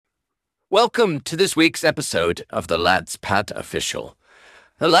Welcome to this week's episode of the Lads Pad Official.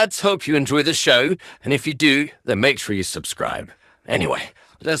 The lads hope you enjoy the show, and if you do, then make sure you subscribe. Anyway,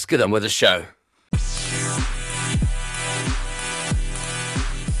 let's get on with the show.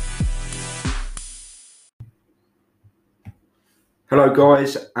 Hello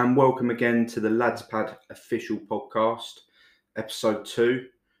guys, and welcome again to the Lads Pad Official Podcast, episode 2.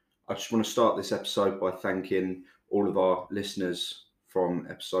 I just want to start this episode by thanking all of our listeners from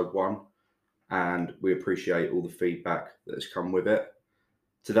episode 1, and we appreciate all the feedback that has come with it.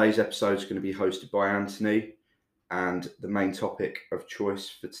 Today's episode is going to be hosted by Antony, and the main topic of choice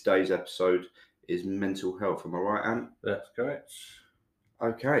for today's episode is mental health. Am I right, Ant? That's correct.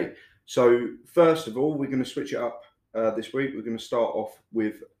 Okay, so first of all, we're going to switch it up. This week we're going to start off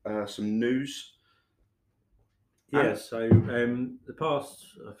with some news. Yeah, so the past,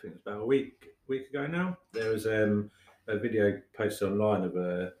 I think it's about a week ago now, there was a video posted online of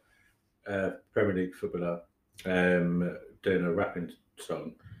a Premier League footballer doing a rapping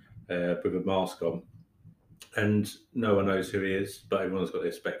song with a mask on, and no one knows who he is, but everyone's got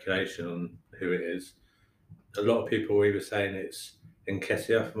their speculation on who it is. A lot of people were either saying it's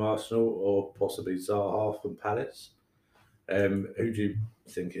Nketiah from Arsenal or possibly Zaha from Palace. Who do you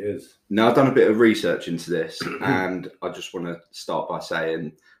think it is? Now, I've done a bit of research into this, and I just want to start by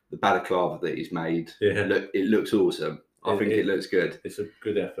saying the balaclava that he's made, it looks awesome. I think it looks good. It's a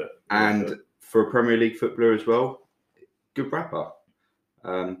good effort. And for a Premier League footballer as well, good rapper.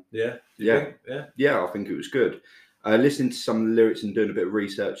 Think? Yeah, I think it was good. Listening to some of the lyrics and doing a bit of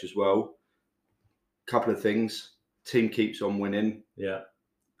research as well. Couple of things. Team keeps on winning. Yeah.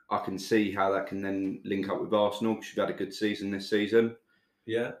 I can see how that can then link up with Arsenal because you've had a good season this season.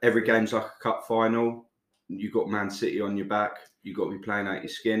 Yeah. Every game's like a cup final. You've got Man City on your back. You've got to be playing out your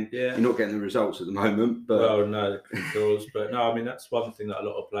skin. Yeah. You're not getting the results at the moment. But Well, no, controls. But no, I mean, that's one thing that a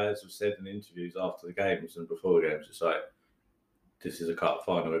lot of players have said in interviews after the games and before the games. It's like, this is a cup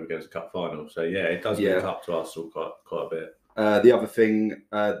final. Every game's a cup final. So, yeah, it does link up to Arsenal quite a bit. The other thing,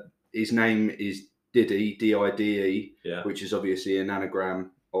 his name is Diddy, D-I-D-E, which is obviously an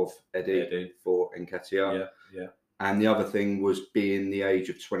anagram of Eddie. For Nketiah. Yeah. And the other thing was being the age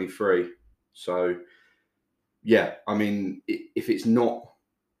of 23. So, yeah, I mean, if it's not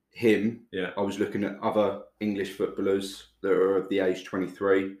him, I was looking at other English footballers that are of the age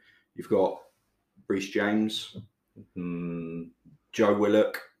 23. You've got Reece James, Joe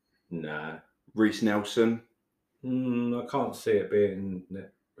Willock, Reece Nelson. I can't see it being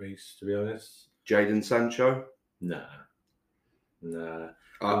Reece, to be honest. Jadon Sancho. Nah.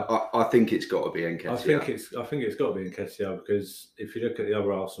 I think it's got to be Nketiah. I think it's got to be Nketiah because if you look at the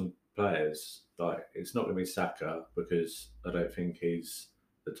other Arsenal players, like it's not going to be Saka because I don't think he's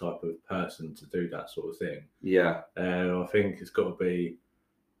the type of person to do that sort of thing. Yeah. I think it's got to be.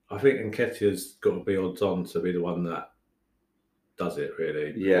 I think Nketiah's got to be odds on to be the one that does it.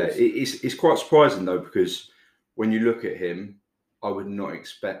 Really. Yeah, it's quite surprising though because when you look at him, I would not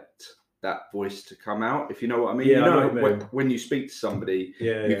expect that voice to come out, if you know what I mean. Yeah, you know, when you speak to somebody,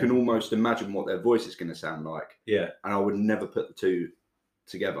 you can almost imagine what their voice is going to sound like. Yeah. And I would never put the two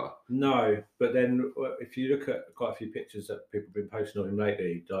together. No, but then if you look at quite a few pictures that people have been posting of him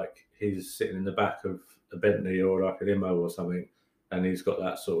lately, like he's sitting in the back of a Bentley or like a limo or something, and he's got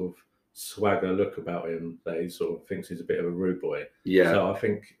that sort of swagger look about him that he sort of thinks he's a bit of a rude boy. Yeah. So I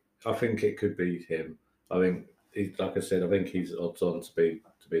think it could be him. I think like I said, I think he's odds on to be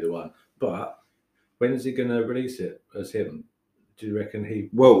the one. But when is he going to release it as him? Do you reckon he...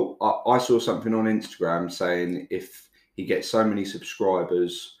 Well, I saw something on Instagram saying if he gets so many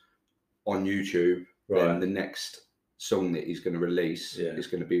subscribers on YouTube, then the next song that he's going to release is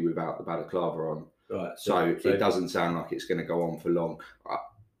going to be without the balaclava on. Right. So it doesn't sound like it's going to go on for long.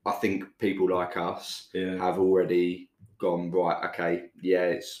 I think people like us have already gone, right, okay,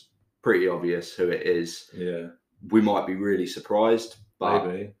 it's pretty obvious who it is. Yeah. We might be really surprised, but...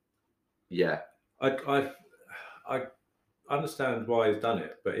 Maybe. Yeah. I understand why he's done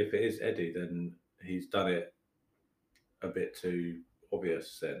it, but if it is Eddie, then he's done it a bit too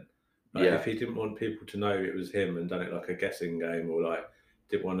obvious then. If he didn't want people to know it was him and done it like a guessing game or like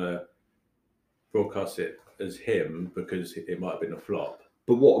didn't want to broadcast it as him because it might have been a flop.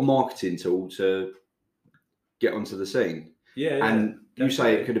 But what a marketing tool to get onto the scene. Yeah. And you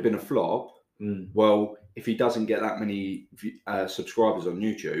say it could have been a flop. Well, if he doesn't get that many subscribers on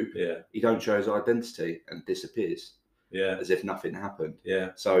YouTube, he don't show his identity and disappears. Yeah. As if nothing happened.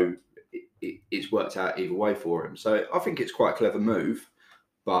 Yeah. So it's worked out either way for him. So I think it's quite a clever move,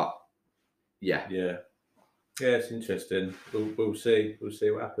 but yeah. Yeah, it's interesting. We'll see. We'll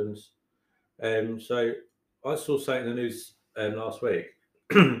see what happens. So I saw something in the news last week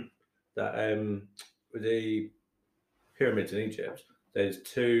that with the pyramids in Egypt, there's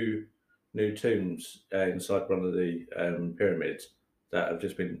 2 new tombs inside one of the pyramids that have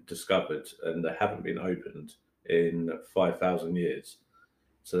just been discovered, and they haven't been opened in 5,000 years.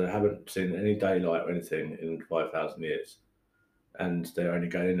 So they haven't seen any daylight or anything in 5,000 years, and they're only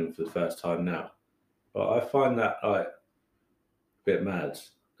going in them for the first time now. But I find that like a bit mad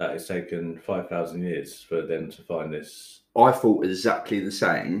that it's taken 5,000 years for them to find this. I thought exactly the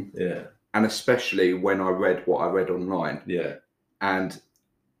same. Yeah. And especially when I read what I read online. Yeah. And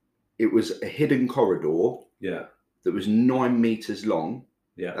it was a hidden corridor. Yeah. That was 9 meters long.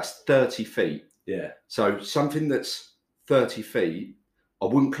 Yeah. That's 30 feet. Yeah. So something that's 30 feet, I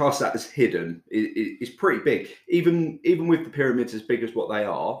wouldn't class that as hidden. It's pretty big. Even with the pyramids as big as what they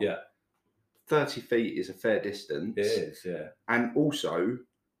are. Yeah. 30 feet is a fair distance. It is, yeah. And also,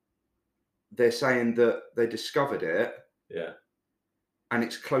 they're saying that they discovered it. Yeah. And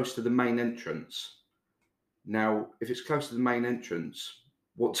it's close to the main entrance. Now, if it's close to the main entrance,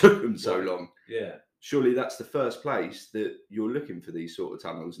 what took them so long? Yeah. Surely that's the first place that you're looking for these sort of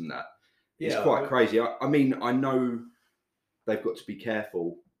tunnels and that. It's Yeah, quite crazy. I mean, I know they've got to be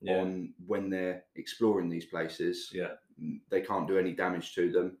careful on when they're exploring these places. Yeah. They can't do any damage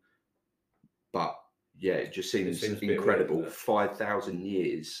to them. But yeah, it just seems incredible. Weird, 5,000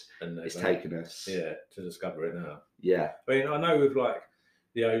 years it's taken us. Yeah, to discover it now. Yeah. I mean, I know with like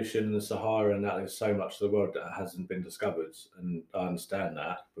the ocean, the Sahara and that, there's so much of the world that hasn't been discovered. And I understand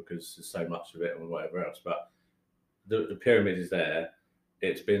that because there's so much of it and whatever else. But the pyramid is there.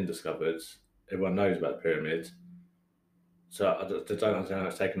 It's been discovered. Everyone knows about the pyramids. So I don't understand how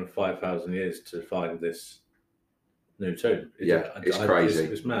it's taken 5,000 years to find this new tomb. It's crazy.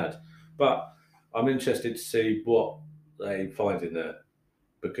 It's mad. But I'm interested to see what they find in there,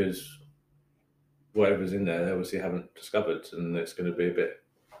 because whatever's in there, they obviously haven't discovered, and it's going to be a bit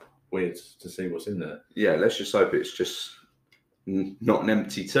weird to see what's in there. Yeah, let's just hope it's just not an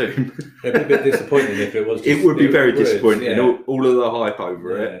empty tomb. It'd be a bit disappointing if it was. It would be very disappointing. Yeah. All of the hype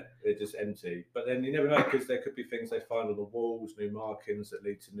over it. It's just empty. But then you never know, because there could be things they find on the walls, new markings that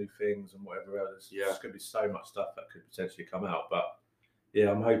lead to new things and whatever else. Yeah. There's going to be so much stuff that could potentially come out. But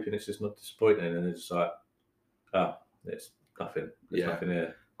yeah, I'm hoping it's just not disappointing and it's just like, it's nothing. There's nothing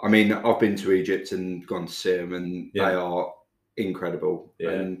here. I mean, I've been to Egypt and gone to see them, and they are incredible.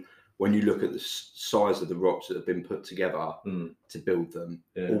 Yeah. And when you look at the size of the rocks that have been put together to build them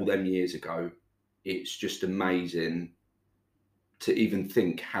all them years ago, it's just amazing to even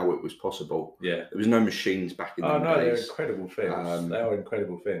think how it was possible. Yeah. There was no machines back in those days. They're incredible things. They are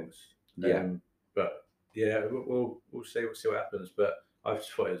incredible things. Yeah. But yeah, we'll see what happens. But I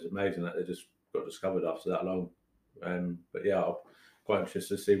just thought it was amazing that they just got discovered after that long. But yeah, I'm quite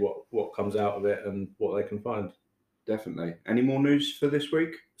interested to see what comes out of it and what they can find. Definitely. Any more news for this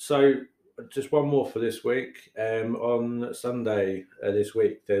week? So just one more for this week. On Sunday this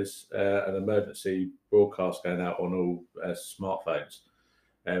week, there's an emergency broadcast going out on all smartphones.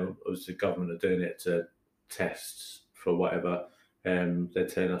 Obviously, the government are doing it to test for whatever. They're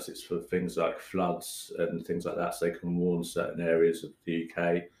telling us it's for things like floods and things like that, so they can warn certain areas of the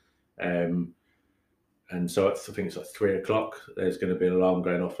UK. And so I think it's like 3:00. There's going to be an alarm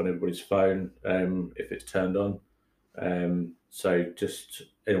going off on everybody's phone if it's turned on. So just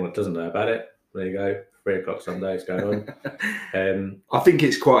anyone that doesn't know about it, there you go. 3:00 Sunday is going on. I think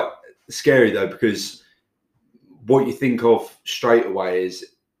it's quite scary though, because what you think of straight away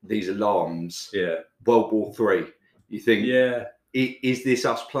is these alarms. Yeah. World War III. You think, yeah, is this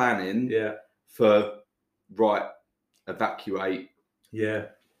us planning? Yeah. For evacuate. Yeah.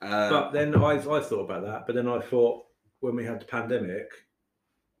 But then I thought about that. But then I thought, when we had the pandemic,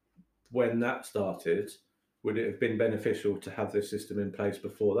 when that started, would it have been beneficial to have this system in place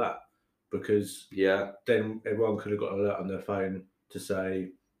before that? Because then everyone could have got an alert on their phone to say,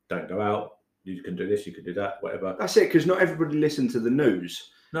 don't go out, you can do this, you can do that, whatever. That's it, because not everybody listened to the news.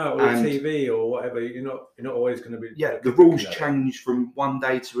 No, or TV or whatever. You're not always going to be. Yeah, the rules change from one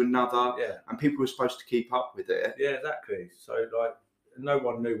day to another. Yeah, and people were supposed to keep up with it. Yeah, exactly. So like, no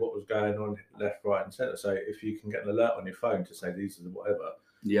one knew what was going on left, right, and centre. So if you can get an alert on your phone to say these are the whatever,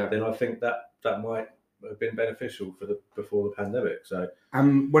 then I think that might have been beneficial before the pandemic. So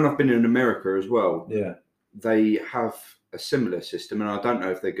when I've been in America as well, they have a similar system, and I don't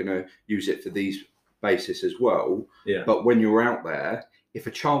know if they're going to use it for these bases as well. Yeah. But when you're out there, if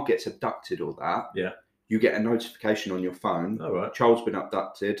a child gets abducted or that, you get a notification on your phone. Oh, right. Child's been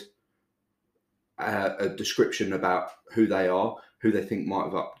abducted. A description about who they are, who they think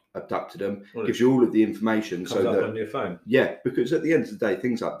might have abducted them, gives you all of the information. Comes up on your phone. Yeah, because at the end of the day,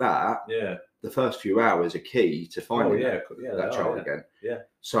 things like that, the first few hours are key to finding that child again. Yeah.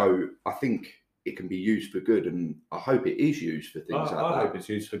 So I think it can be used for good, and I hope it is used for things like that. I hope it's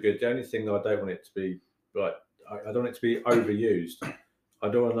used for good. The only thing I don't want it to be I don't want it to be overused. I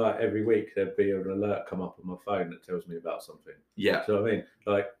don't want like every week there'd be an alert come up on my phone that tells me about something. Yeah. So I mean,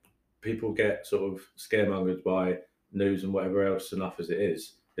 like people get sort of scaremongered by news and whatever else enough as it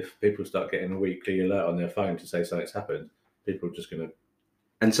is. If people start getting a weekly alert on their phone to say something's happened, people are just going to.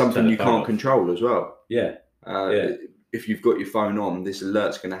 And something you can't control as well. Yeah. If you've got your phone on, this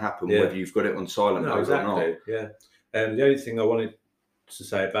alert's going to happen whether you've got it on silent mode or not. Yeah. And the only thing I wanted to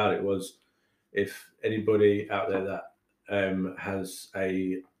say about it was, if anybody out there that has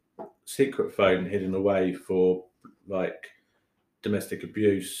a secret phone hidden away for like domestic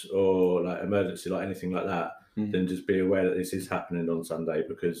abuse or like emergency, like anything like that, then just be aware that this is happening on Sunday,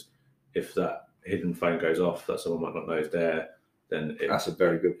 because if that hidden phone goes off that someone might not know is there, then that's a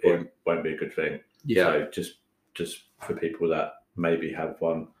very good point. It won't be a good thing. Yeah. So just for people that maybe have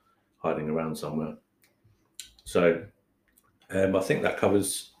one hiding around somewhere. So I think that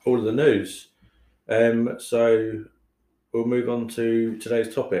covers all of the news. So we'll move on to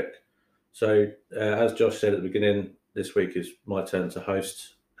today's topic. So as Josh said at the beginning, this week is my turn to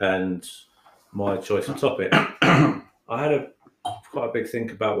host and my choice of topic. I had quite a big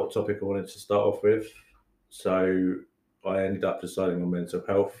think about what topic I wanted to start off with. So I ended up deciding on mental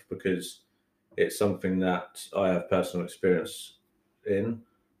health because it's something that I have personal experience in,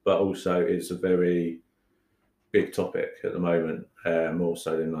 but also is a very big topic at the moment, more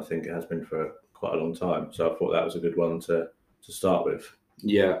so than I think it has been for quite a long time. So I thought that was a good one to start with.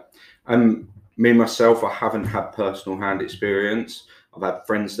 Yeah. Me myself, I haven't had personal hand experience. I've had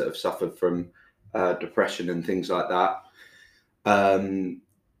friends that have suffered from depression and things like that.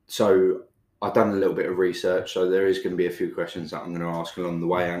 So I've done a little bit of research, so there is going to be a few questions that I'm going to ask along the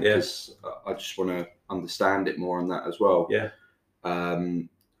way, and because I just want to understand it more on that as well. Yeah.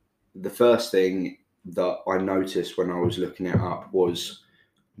 The first thing that I noticed when I was looking it up was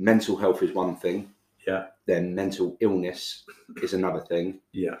mental health is one thing. Yeah. Then mental illness is another thing.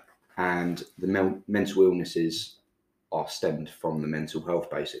 Yeah. And the mental illnesses are stemmed from the mental health,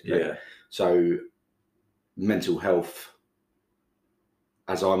 basically. Yeah. So mental health,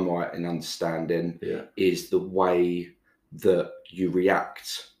 as I'm right in understanding, is the way that you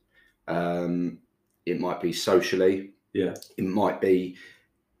react. It might be socially. Yeah. It might be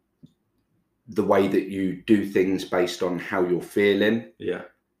the way that you do things based on how you're feeling. Yeah.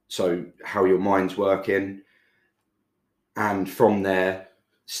 So how your mind's working. And from there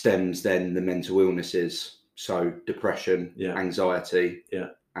stems then the mental illnesses. So depression, anxiety,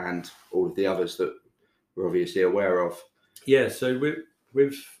 and all of the others that we're obviously aware of. Yeah, so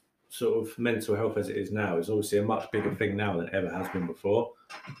with sort of mental health as it is now, is obviously a much bigger thing now than it ever has been before.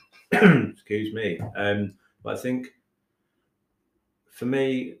 Excuse me. But I think for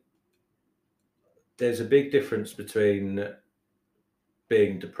me, there's a big difference between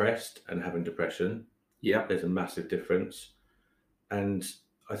being depressed and having depression. Yeah. There's a massive difference. And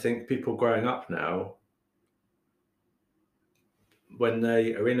I think people growing up now, when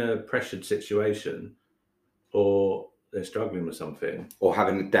they are in a pressured situation or they're struggling with something, or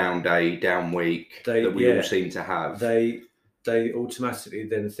having a down day, down week that we all seem to have, they automatically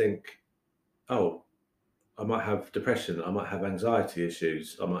then think, oh, I might have depression, I might have anxiety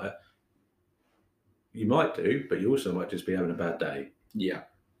issues, you might do, but you also might just be having a bad day. Yeah.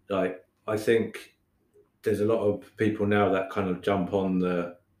 Like, I think there's a lot of people now that kind of jump on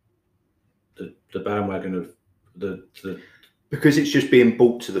the bandwagon of the because it's just being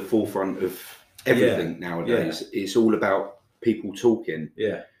brought to the forefront of everything nowadays. It's all about people talking.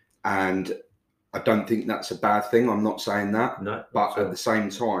 Yeah. And I don't think that's a bad thing. I'm not saying that. No. But at the same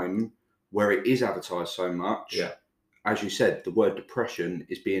time, where it is advertised so much, as you said, the word depression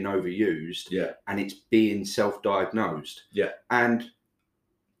is being overused. Yeah. And it's being self-diagnosed. Yeah. And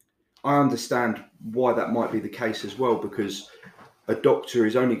I understand why that might be the case as well, because a doctor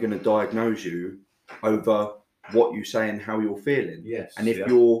is only going to diagnose you over what you say and how you're feeling. Yes. And if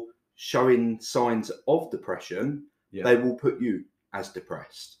you're showing signs of depression, they will put you as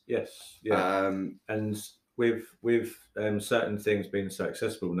depressed. Yes. Yeah. And with certain things being so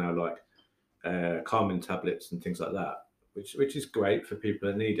accessible now, like calming tablets and things like that, which is great for people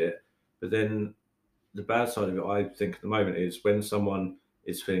that need it. But then the bad side of it, I think, at the moment is when someone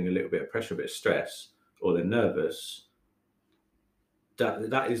is feeling a little bit of pressure, a bit of stress, or they're nervous,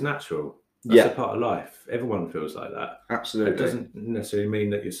 that is natural. That's a part of life. Everyone feels like that. Absolutely. It doesn't necessarily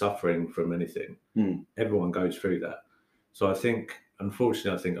mean that you're suffering from anything. Everyone goes through that. So I think,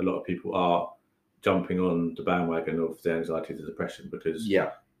 unfortunately, a lot of people are jumping on the bandwagon of the anxiety, the depression, because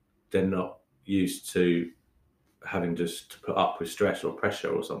they're not used to having just to put up with stress or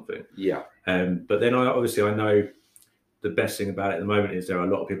pressure or something. Yeah. But then I know the best thing about it at the moment is there are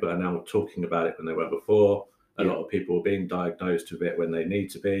a lot of people that are now talking about it when they weren't before. A lot of people are being diagnosed with it when they need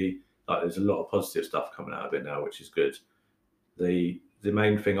to be. Like, there's a lot of positive stuff coming out of it now, which is good. The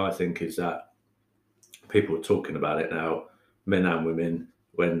main thing I think is that people are talking about it now, men and women,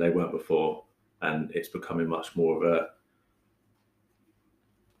 when they weren't before, and it's becoming much more of a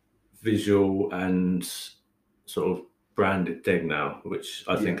visual and sort of branded thing now, which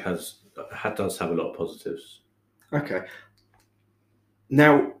I think does have a lot of positives. Okay.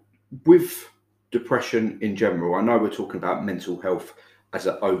 Now, with depression in general, I know we're talking about mental health as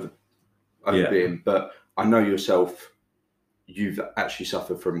an overbeing, but I know yourself, you've actually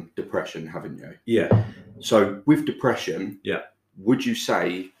suffered from depression, haven't you? Yeah. So with depression, would you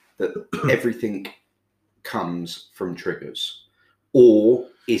say that everything comes from triggers, or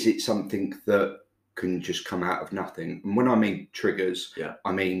is it something that can just come out of nothing? And when I mean triggers,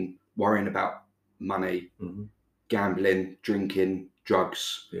 I mean worrying about money, gambling, drinking,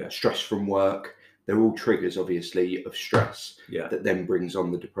 drugs, stress from work. They're all triggers, obviously, of stress that then brings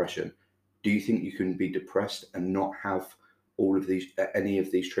on the depression. Do you think you can be depressed and not have all of these, any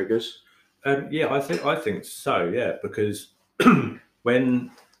of these triggers? I think so. Yeah, because I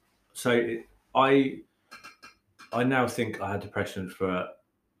now think I had depression for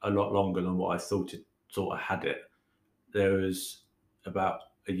a lot longer than what I thought I had it. There was about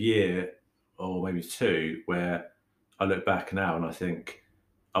a year or maybe two where I look back now and I think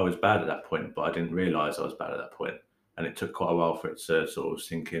I was bad at that point, but I didn't realise I was bad at that point. And it took quite a while for it to sort of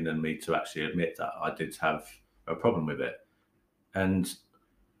sink in and me to actually admit that I did have a problem with it. And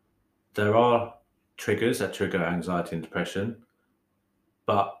there are triggers that trigger anxiety and depression,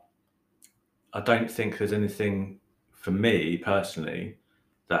 but I don't think there's anything for me personally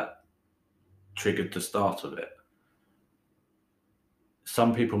that triggered the start of it.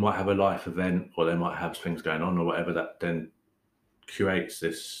 Some people might have a life event, or they might have things going on or whatever that then creates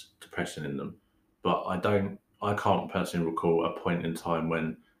this depression in them. But I can't personally recall a point in time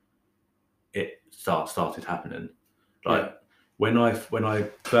when it started happening. Like when I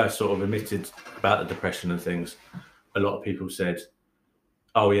first sort of admitted about the depression and things, a lot of people said,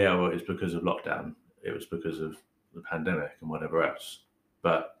 "Oh yeah, well it's because of lockdown. It was because of the pandemic and whatever else."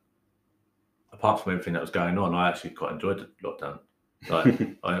 But apart from everything that was going on, I actually quite enjoyed the lockdown.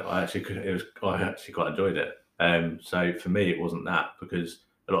 Like I actually quite enjoyed it. So for me, it wasn't that, because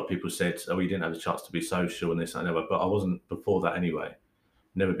a lot of people said, "Oh, you didn't have the chance to be social and this and that," but I wasn't before that anyway.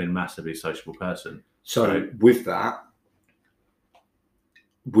 Never been a massively sociable person. So with that,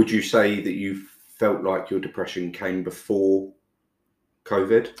 would you say that you felt like your depression came before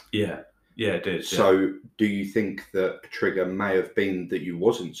COVID? Yeah, it did. So do you think that a trigger may have been that you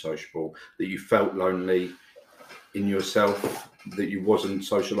wasn't sociable, that you felt lonely in yourself, that you wasn't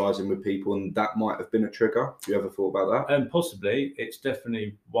socializing with people, and that might have been a trigger? Have you ever thought about that? Possibly. It's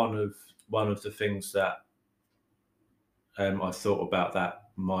definitely one of the things that I thought about that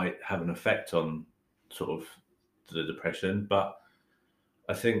might have an effect on sort of the depression. But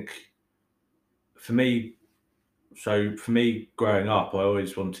I think for me growing up, I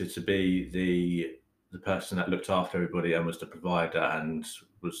always wanted to be the person that looked after everybody and was the provider and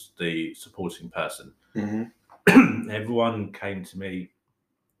was the supporting person. Everyone came to me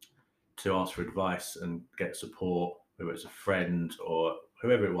to ask for advice and get support, whether it's a friend or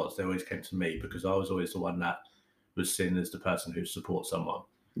whoever it was. They always came to me because I was always the one that was seen as the person who supports someone.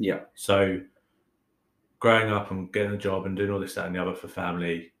 So growing up and getting a job and doing all this, that and the other for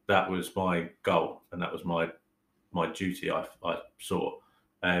family, that was my goal and that was my duty, I saw.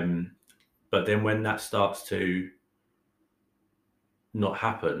 But then when that starts to not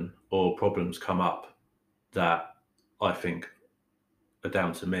happen, or problems come up that I think are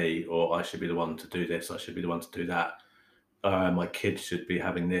down to me, or I should be the one to do this, I should be the one to do that, my kids should be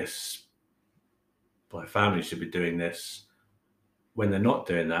having this, my family should be doing this. When they're not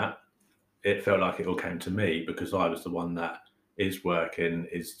doing that, it felt like it all came to me because I was the one that is working,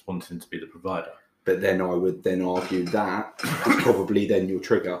 is wanting to be the provider. But then I would then argue that is probably then your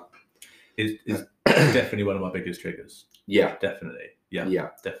trigger. Is definitely one of my biggest triggers. Yeah. Definitely. Yeah.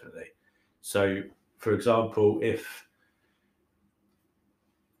 Definitely. So, for example, if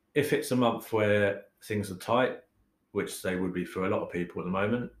it's a month where things are tight, which they would be for a lot of people at the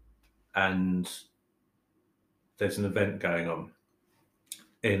moment, and there's an event going on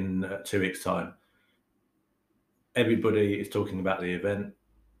in 2 weeks' time, everybody is talking about the event,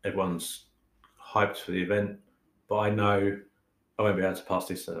 everyone's hyped for the event, but I know I won't be able to pass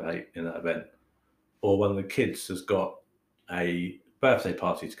this in that event. Or one of the kids has got a birthday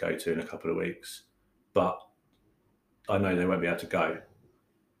party to go to in a couple of weeks, but I know they won't be able to go.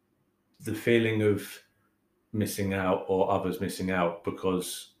 The feeling of missing out or others missing out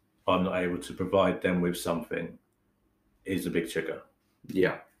because I'm not able to provide them with something is a big trigger.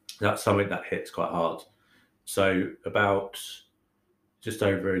 Yeah. That's something that hits quite hard. So about just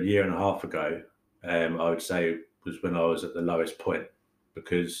over a year and a half ago, I would say was when I was at the lowest point,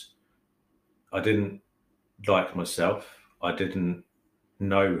 because I didn't like myself. I didn't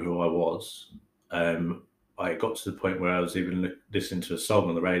know who I was. I got to the point where I was even listening to a song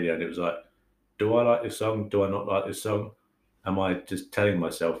on the radio and it was like, do I like this song? Do I not like this song? Am I just telling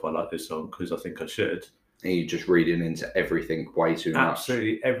myself I like this song because I think I should? And you're just reading into everything way too much.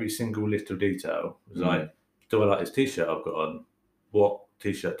 Absolutely every single little detail. It was like, do I like this t-shirt I've got on? What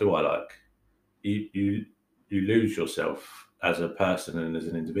t-shirt do I like? You lose yourself as a person and as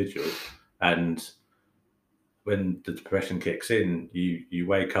an individual. And when the depression kicks in, you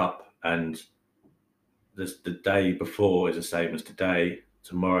wake up and the day before is the same as today.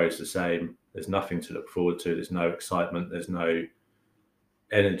 Tomorrow is the same. There's nothing to look forward to. There's no excitement. There's no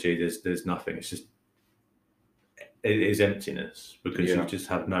energy. There's nothing. It's just, it is emptiness because you just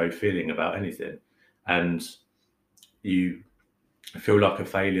have no feeling about anything. And you feel like a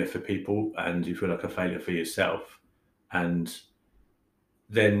failure for people and you feel like a failure for yourself. And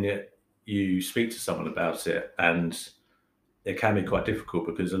then you speak to someone about it and it can be quite difficult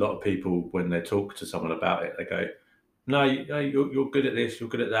because a lot of people, when they talk to someone about it, they go, no, you're good at this, you're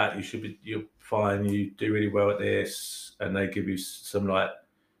good at that, you're fine, you do really well at this. And they give you some like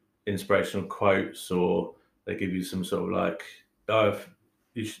inspirational quotes, or they give you some sort of like, oh,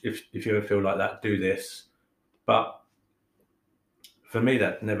 if you ever feel like that, do this. But for me,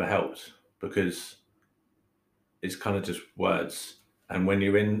 that never helped because it's kind of just words. And when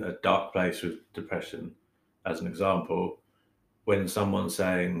you're in a dark place with depression, as an example, when someone's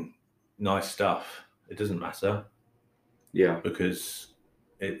saying nice stuff, it doesn't matter. Yeah. Because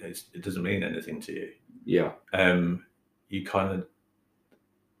it doesn't mean anything to you. Yeah. You kind of,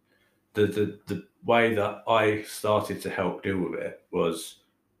 the way that I started to help deal with it was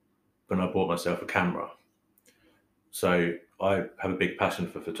when I bought myself a camera. So I have a big passion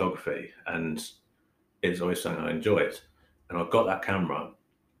for photography and it's always something I enjoyed. And I got that camera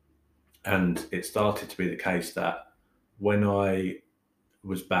and it started to be the case that when I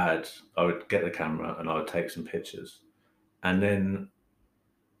was bad, I would get the camera and I would take some pictures. And then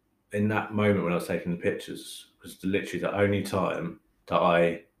in that moment when I was taking the pictures was literally the only time that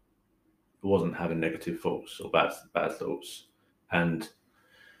I wasn't having negative thoughts or bad thoughts. And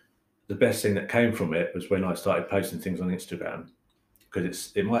the best thing that came from it was when I started posting things on Instagram,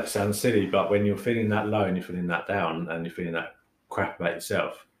 because it might sound silly, but when you're feeling that low and you're feeling that down and you're feeling that crap about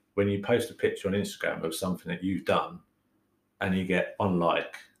yourself, when you post a picture on Instagram of something that you've done and you get one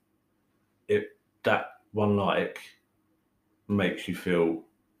like, that one like makes you feel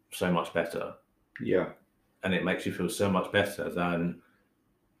so much better. Yeah. And it makes you feel so much better than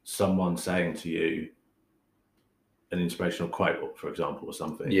someone saying to you an inspirational quote, for example, or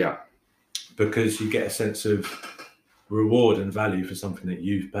something. Yeah. Because you get a sense of reward and value for something that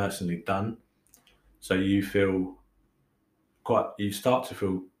you've personally done. So you start to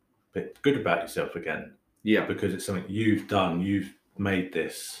feel a bit good about yourself again. Yeah. Because it's something you've done, you've made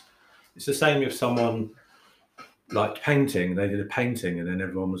this. It's the same if someone like painting, they did a painting and then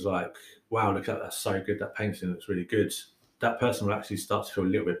everyone was like, wow, look at that, that's so good, that painting looks really good. That person will actually start to feel a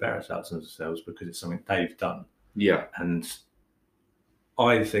little bit better about themselves because it's something they've done. Yeah. And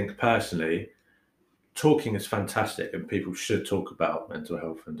I think personally, talking is fantastic and people should talk about mental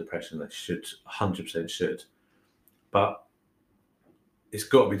health and depression. They should, 100% should. But it's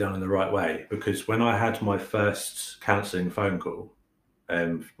got to be done in the right way, because when I had my first counselling phone call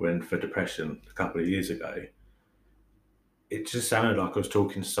for depression a couple of years ago, it just sounded like I was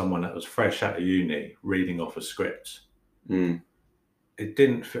talking to someone that was fresh out of uni, reading off a script. Mm. It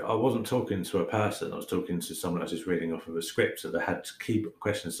didn't feel, I wasn't talking to a person, I was talking to someone that was just reading off of a script, so they had key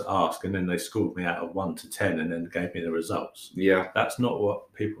questions to ask, and then they scored me out of 1 to 10 and then gave me the results. Yeah. That's not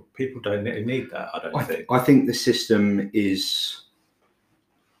what people don't need that, I don't think. I think the system is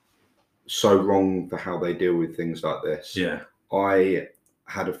so wrong for how they deal with things like this. Yeah. I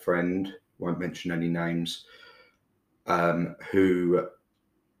had a friend, won't mention any names, who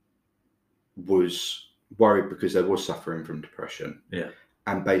was worried because they was suffering from depression. Yeah.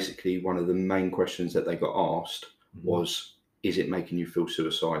 And basically one of the main questions that they got asked was, is it making you feel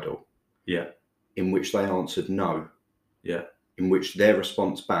suicidal? Yeah. In which they answered no. Yeah. In which their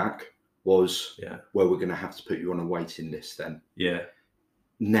response back was, well, we're going to have to put you on a waiting list then. Yeah.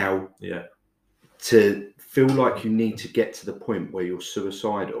 Now, yeah, to feel like you need to get to the point where you're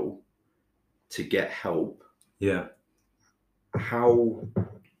suicidal to get help. Yeah. How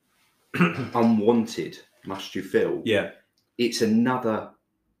unwanted must you feel? Yeah. It's another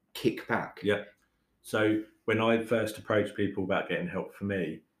kickback. Yeah. So when I first approached people about getting help for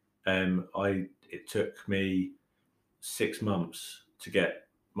me, it took me 6 months to get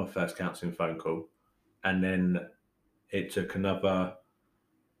my first counselling phone call, and then it took another,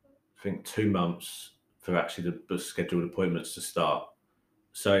 I think, 2 months for actually the scheduled appointments to start.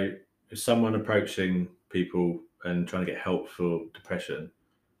 So if someone approaching people and trying to get help for depression,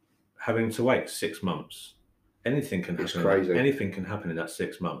 having to wait 6 months, anything can happen. It's crazy. Anything can happen in that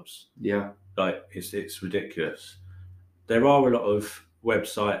 6 months. Yeah. Like, it's ridiculous. There are a lot of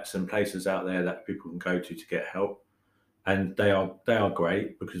websites and places out there that people can go to get help, and they are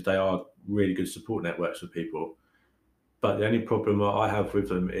great because they are really good support networks for people. But the only problem I have with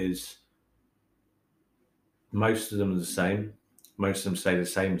them is most of them are the same. Most of them say the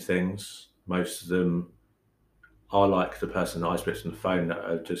same things. Most of them are like the person that I spoke to on the phone, that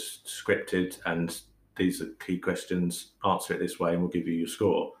are just scripted, and these are key questions, answer it this way and we'll give you your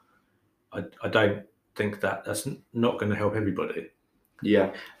score. I don't think that's not going to help everybody.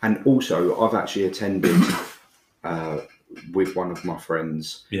 Yeah. And also, I've actually attended with one of my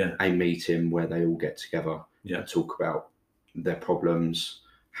friends a meeting where they all get together and talk about their problems,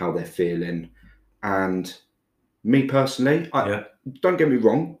 how they're feeling. And me personally, don't get me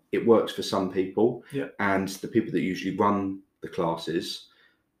wrong, it works for some people. Yeah. And the people that usually run the classes,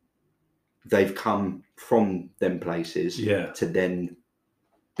 they've come from them places to then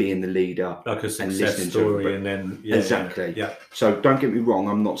being the leader, like a success story, and then exactly. Yeah. So don't get me wrong,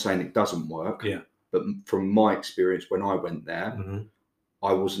 I'm not saying it doesn't work. Yeah. But from my experience when I went there, Mm-hmm.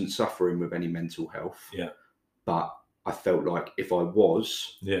 I wasn't suffering with any mental health. Yeah. But I felt like if I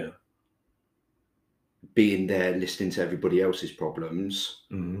was being there listening to everybody else's problems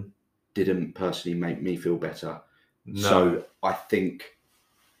didn't personally make me feel better. No. So I think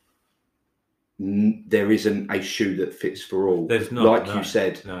there isn't a shoe that fits for all. There's not, you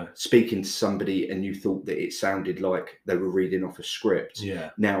said, speaking to somebody and you thought that it sounded like they were reading off a script. Yeah.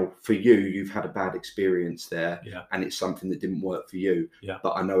 Now, for you, you've had a bad experience there, and it's something that didn't work for you. Yeah.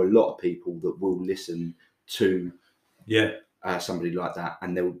 But I know a lot of people that will listen to somebody like that,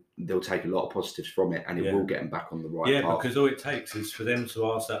 and they'll take a lot of positives from it, and it will get them back on the right path. Yeah, because all it takes is for them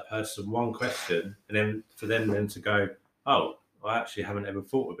to ask that person one question, and then for them then to go, oh, I actually haven't ever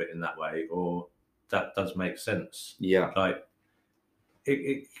thought of it in that way, or that does make sense. Yeah. Like,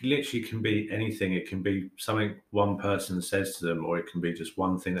 it literally can be anything. It can be something one person says to them, or it can be just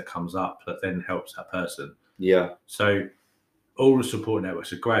one thing that comes up that then helps that person. Yeah. So all the support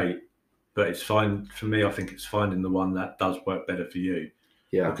networks are great, but it's fine for me. I think it's finding the one that does work better for you.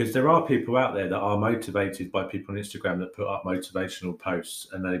 Yeah. Because there are people out there that are motivated by people on Instagram that put up motivational posts,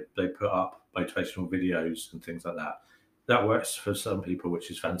 and they put up motivational videos and things like that. That works for some people, which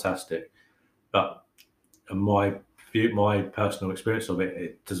is fantastic. But in my personal experience of it,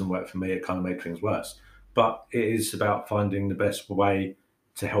 it doesn't work for me. It kind of made things worse. But it is about finding the best way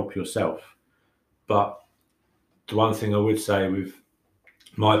to help yourself. But the one thing I would say with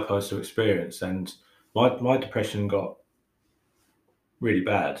my personal experience, and my depression got really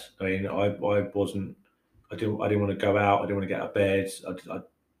bad. I mean, I didn't want to go out. I didn't want to get out of bed. I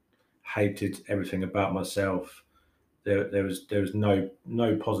hated everything about myself. There was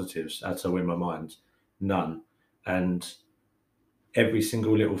no positives at all in my mind, none. And every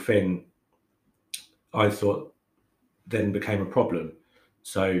single little thing I thought then became a problem.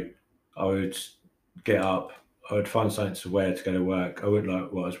 So I would get up, I would find something to wear to go to work. I wouldn't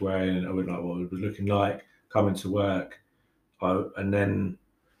like what I was wearing. I wouldn't like what I was looking like coming to work. And then,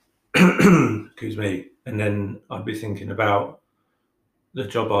 excuse me, and then I'd be thinking about the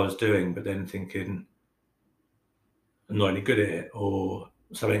job I was doing, but then thinking I'm not any good at it or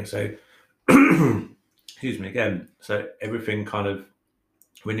something. So, excuse me again. So everything kind of,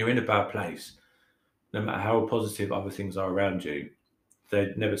 when you're in a bad place, no matter how positive other things are around you,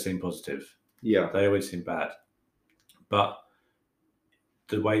 they never seem positive. Yeah. They always seem bad. But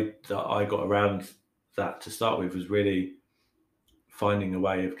the way that I got around that to start with was really finding a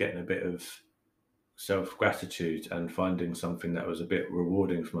way of getting a bit of self-gratitude and finding something that was a bit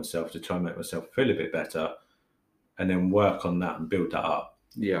rewarding for myself to try and make myself feel a bit better, and then work on that and build that up.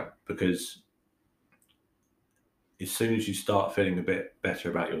 Yeah. Because as soon as you start feeling a bit better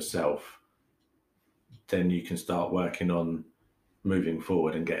about yourself, then you can start working on moving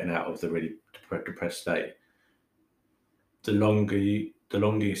forward and getting out of the really depressed state. The longer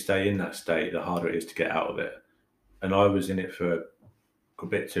you stay in that state, the harder it is to get out of it. And I was in it for a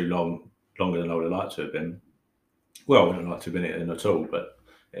bit too long longer than I would have liked to have been. Well, I wouldn't like to have been in it at all, but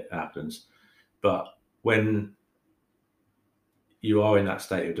it happens. But when you are in that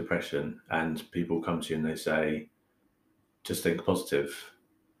state of depression and people come to you and they say, just think positive,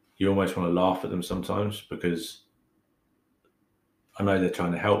 you almost want to laugh at them sometimes, because I know they're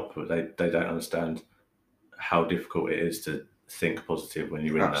trying to help, but they don't understand how difficult it is to think positive when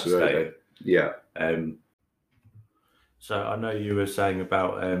you're in that state. Yeah. So I know you were saying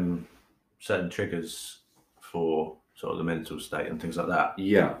about certain triggers for sort of the mental state and things like that.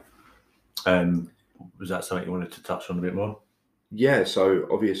 Yeah. Was that something you wanted to touch on a bit more? Yeah. So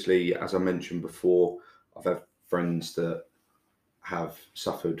obviously, as I mentioned before, I've had friends that have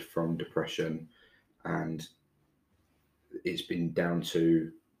suffered from depression, and it's been down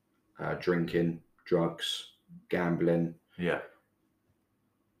to drinking, drugs, gambling. Yeah.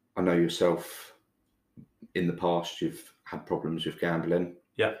 I know yourself, in the past, you've had problems with gambling.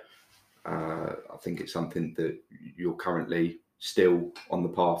 Yeah. I think it's something that you're currently still on the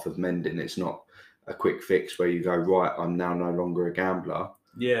path of mending. It's not a quick fix where you go, right, I'm now no longer a gambler.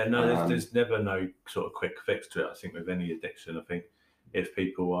 Yeah, no, there's never no sort of quick fix to it. I think with any addiction, I think if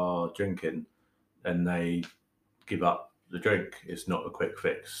people are drinking and they give up the drink, it's not a quick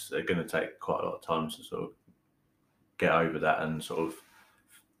fix. They're going to take quite a lot of time to sort of get over that and sort of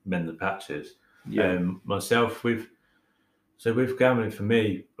mend the patches. Yeah. Myself, with gambling, for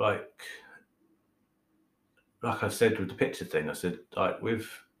me, like I said with the picture thing, I said, like, with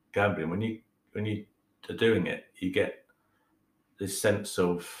gambling, when you are doing it, you get this sense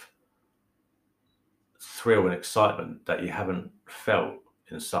of thrill and excitement that you haven't felt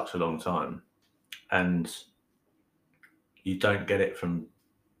in such a long time, and you don't get it from,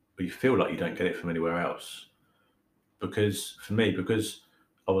 or you feel like you don't get it from anywhere else. Because for me, because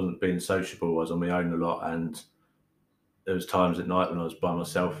I wasn't being sociable, I was on my own a lot, and there was times at night when I was by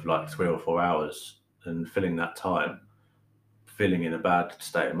myself, like 3 or 4 hours, and filling that time, feeling in a bad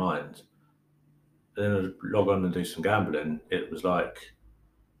state of mind. Then I'd log on and do some gambling. It was like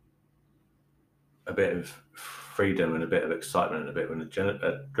a bit of freedom and a bit of excitement and a bit of an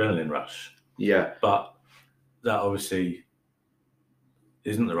adrenaline rush. Yeah. But that obviously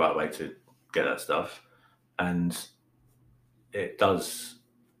isn't the right way to get that stuff, and it does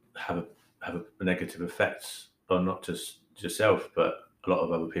have a negative effect on not just yourself but a lot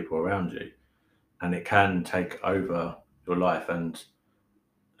of other people around you, and it can take over your life. And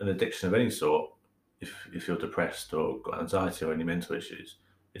an addiction of any sort, if you're depressed or got anxiety or any mental issues,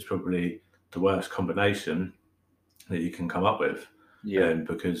 is probably the worst combination that you can come up with. Yeah.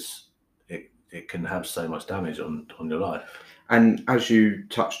 Because it can have so much damage on your life. And as you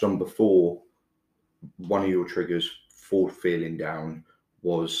touched on before, one of your triggers for feeling down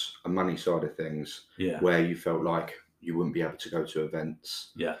was a money side of things. Yeah. Where you felt like you wouldn't be able to go to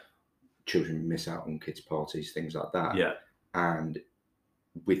events. Yeah. Children miss out on kids' parties, things like that. Yeah. And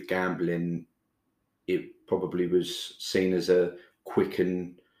with gambling, it probably was seen as a quick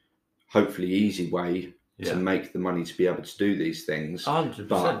and hopefully easy way to make the money to be able to do these things. 100%.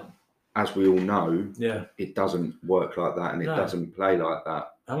 But as we all know, yeah, it doesn't work like that, and it doesn't play like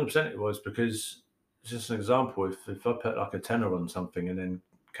that. 100% it was, because just an example, if I put like a tenner on something and then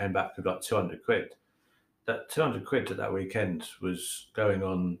came back with like 200 quid, that 200 quid at that weekend was going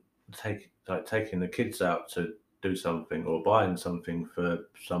on taking the kids out to do something, or buying something for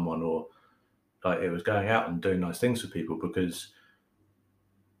someone, or like it was going out and doing nice things for people, because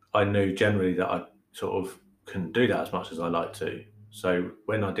I knew generally that I sort of couldn't do that as much as I like to. So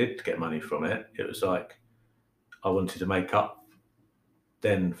when I did get money from it, it was like I wanted to make up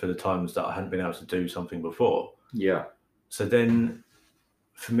then for the times that I hadn't been able to do something before. Yeah. So then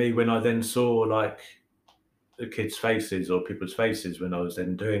for me, when I then saw like the kids' faces or people's faces when I was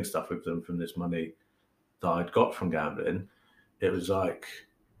then doing stuff with them from this money that I'd got from gambling, it was like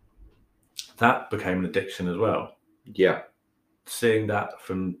that became an addiction as well. Yeah. Seeing that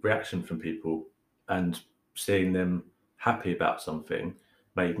from reaction from people and seeing them happy about something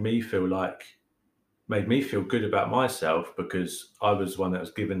made me feel good about myself, because I was the one that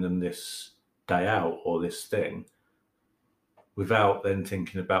was giving them this day out or this thing without then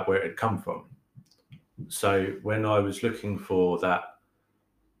thinking about where it had come from. So when I was looking for that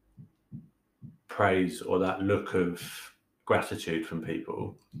praise or that look of gratitude from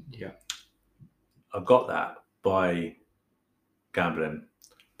people, I got that by gambling.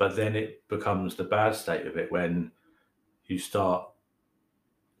 But then it becomes the bad state of it when you start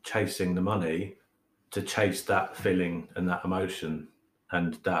chasing the money to chase that feeling and that emotion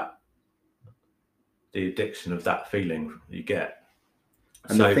and that the addiction of that feeling you get.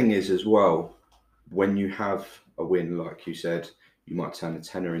 And the thing is as well, when you have a win, like you said, you might turn a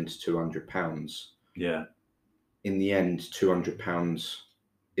tenner into £200. Yeah. In the end, £200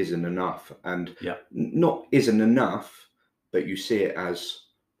 isn't enough, and Yeah. not isn't enough, but you see it as,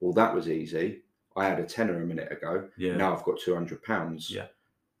 well, that was easy. I had a tenner a minute ago. Yeah. Now I've got £200. Yeah.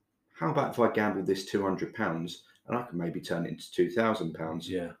 How about if I gamble this £200 and I can maybe turn it into £2,000?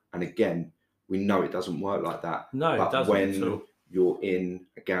 Yeah. And again, we know it doesn't work like that. No, but it doesn't when at all. you're in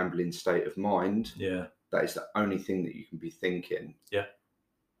a gambling state of mind, Yeah. that is the only thing that you can be thinking. Yeah.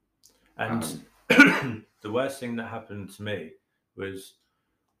 And the worst thing that happened to me was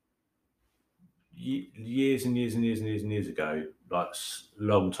years and years and years and years and years ago, like a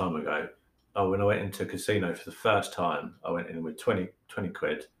long time ago, when I went into a casino for the first time, I went in with 20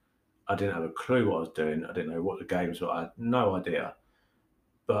 quid. I didn't have a clue what I was doing. I didn't know what the games were. I had no idea.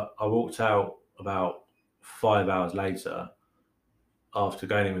 But I walked out about 5 hours later after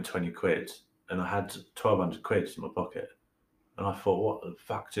going in with 20 quid, and I had 1,200 quid in my pocket. And I thought, what the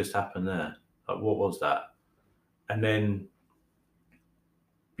fuck just happened there? Like, what was that? And then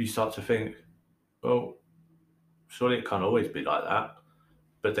you start to think, well, surely it can't always be like that.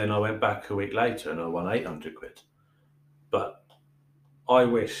 But then I went back a week later and I won 800 quid. But I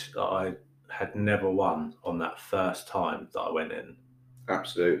wish that I had never won on that first time that I went in.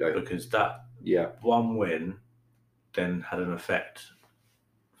 Absolutely. Because that one win then had an effect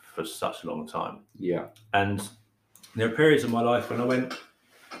for such a long time. Yeah. And there are periods of my life when I went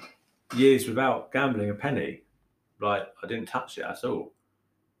years without gambling a penny. Like, I didn't touch it at all.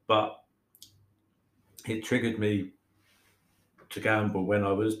 But it triggered me to gamble when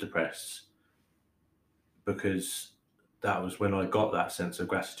I was depressed, because that was when I got that sense of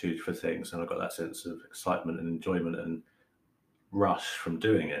gratitude for things, and I got that sense of excitement and enjoyment and rush from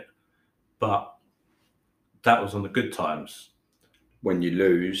doing it. But that was on the good times. When you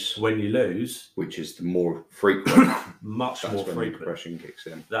lose, which is the more frequent, much more frequent, depression kicks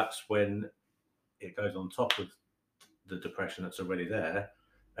in. That's when it goes on top of the depression that's already there,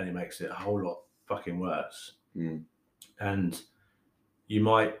 and it makes it a whole lot fucking worse. And you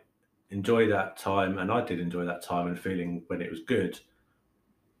might enjoy that time, and I did enjoy that time and feeling when it was good,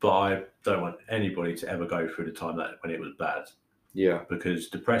 but I don't want anybody to ever go through the time that when it was bad. Yeah. Because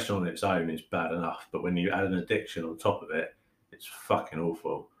depression on its own is bad enough, but when you add an addiction on top of it, it's fucking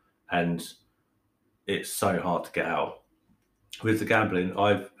awful. And it's so hard to get out. With the gambling,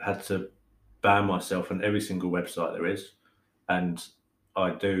 I've had to ban myself on every single website there is. And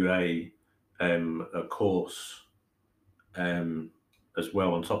I do a course as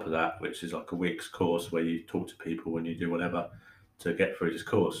well on top of that, which is like a week's course where you talk to people and you do whatever to get through this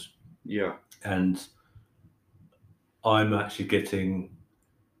course. Yeah. And I'm actually getting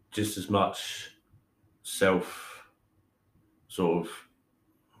just as much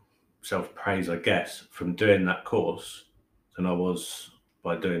self-praise, I guess, from doing that course than I was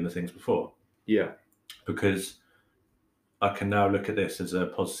by doing the things before. Yeah. Because I can now look at this as a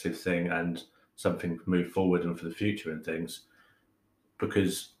positive thing and something to move forward and for the future and things.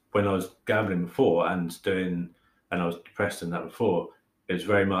 Because when I was gambling before and I was depressed in that before, it was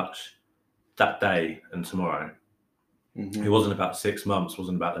very much that day and tomorrow. It wasn't about 6 months,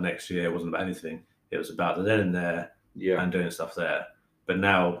 wasn't about the next year, it wasn't about anything. It was about the then and there and doing stuff there. But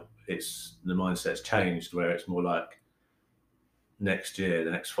now the mindset's changed, where it's more like next year,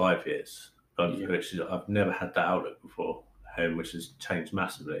 the next 5 years. Which is, I've never had that outlook before, which has changed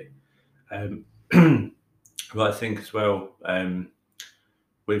massively. But I think as well,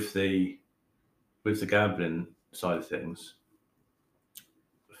 with the gambling side of things,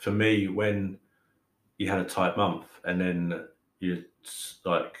 for me, when you had a tight month and then we'd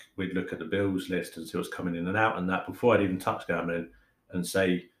look at the bills list and see what's coming in and out, and that before I'd even touch gambling, and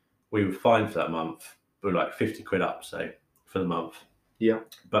say we were fine for that month, but like 50 quid up, say, for the month. Yeah.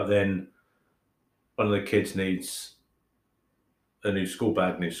 But then one of the kids needs a new school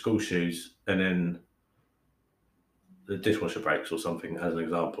bag, new school shoes, and then the dishwasher breaks or something, as an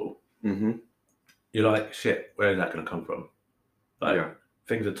example. You're like, shit, where is that going to come from? Like,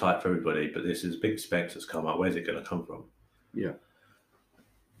 things are tight for everybody, but this is big expense that's come up. Where's it going to come from? Yeah.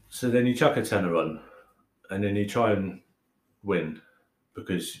 So then you chuck a tenner on, and then you try and win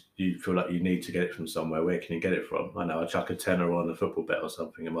because you feel like you need to get it from somewhere. Where can you get it from? I know, I chuck a tenner on a football bet or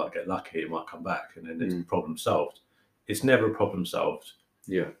something, I might get lucky, it might come back, and then it's a problem solved. It's never a problem solved.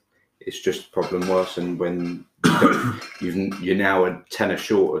 Yeah. It's just a problem worse, and when you're now a tenner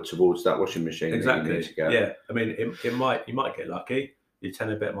shorter towards that washing machine. Exactly. That you need to get. Yeah. I mean, you might get lucky. Your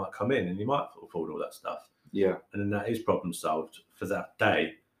tenner bet might come in, and you might afford all that stuff. Yeah. And then that is problem solved for that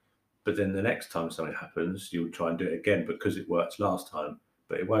day. But then the next time something happens, you'll try and do it again because it worked last time,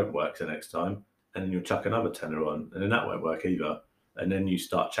 but it won't work the next time. And then you'll chuck another tenner on, and then that won't work either. and then you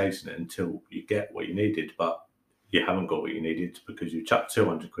start chasing it until you get what you needed, but you haven't got what you needed because you chucked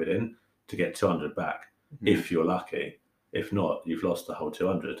 200 quid in to get 200 back, if you're lucky. If not, you've lost the whole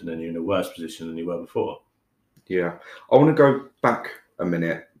 200, and then you're in a worse position than you were before. Yeah. I want to go back a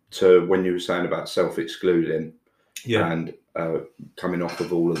minute to when you were saying about self-excluding and coming off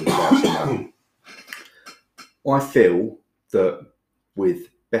of all of the sites and that. I feel that with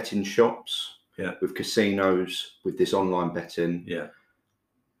betting shops, with casinos, with this online betting,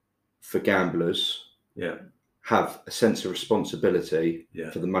 for gamblers, have a sense of responsibility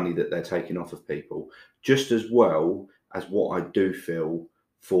for the money that they're taking off of people, just as well as what I do feel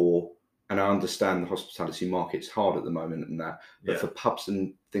for, and I understand the hospitality market's hard at the moment and that, but for pubs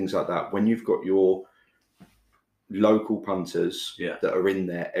and things like that, when you've got your local punters that are in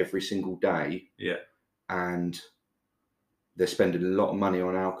there every single day and they're spending a lot of money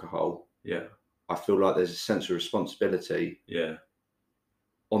on alcohol, I feel like there's a sense of responsibility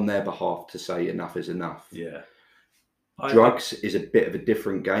on their behalf to say enough is enough. Drugs is a bit of a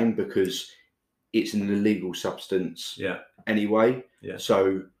different game because it's an illegal substance anyway.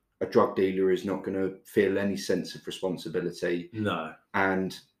 So a drug dealer is not going to feel any sense of responsibility. No.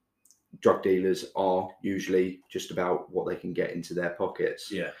 And drug dealers are usually just about what they can get into their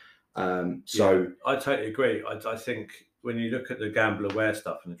pockets. So I totally agree. I think when you look at the gamble aware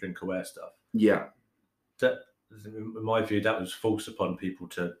stuff and the drink aware stuff, that, in my view, that was forced upon people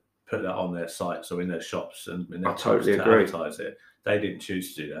to put that on their sites or in their shops and in their pubs to advertise it. They didn't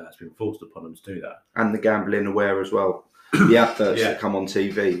choose to do that. It's been forced upon them to do that. And the gambling aware as well. The adverts that come on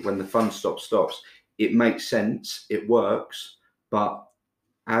TV, when the fun stops. It makes sense. It works. But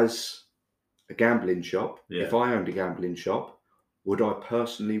as a gambling shop, if I owned a gambling shop, would I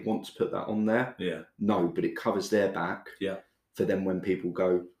personally want to put that on there? No, but it covers their back. For them when people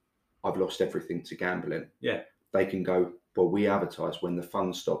go, I've lost everything to gambling. They can go, well, we advertise when the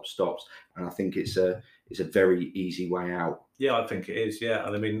fun stops. And I think it's a very easy way out. I think it is.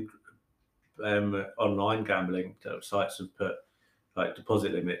 And I mean, online gambling sites have put like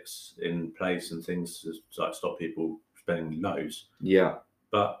deposit limits in place and things to like stop people spending loads.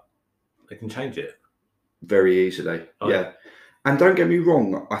 But they can change it very easily. And don't get me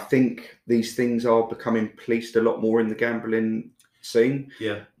wrong, I think these things are becoming policed a lot more in the gambling scene.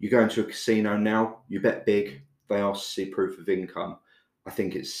 You go into a casino now, you bet big, they ask to see proof of income. I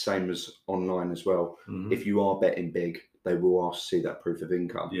think it's the same as online as well. If you are betting big, they will ask to see that proof of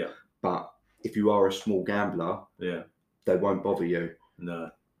income. But if you are a small gambler, they won't bother you. No.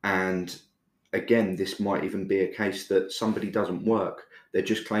 And again, this might even be a case that somebody doesn't work. They're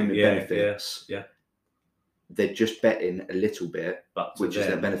just claiming benefits. They're just betting a little bit, which is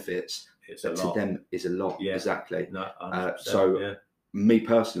their benefits. But to them is a lot. Exactly. No, me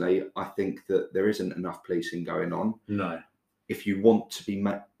personally, I think that there isn't enough policing going on. No. If you want to be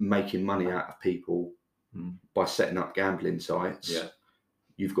making money out of people by setting up gambling sites,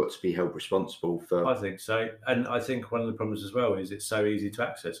 you've got to be held responsible for. I think so. And I think one of the problems as well is it's so easy to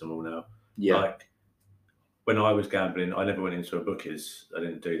access them all now. Like when I was gambling, I never went into a bookies. I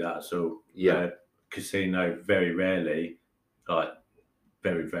didn't do that at all. Casino, very rarely, like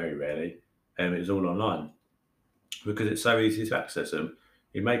very, very rarely. And it was all online because it's so easy to access them.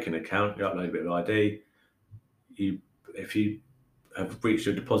 You make an account, you upload a bit of ID. If you have reached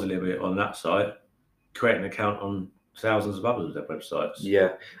your deposit limit on that site, create an account on thousands of other websites.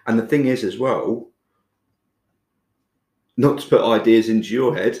 And the thing is as well, not to put ideas into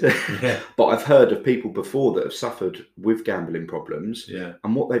your head, but I've heard of people before that have suffered with gambling problems.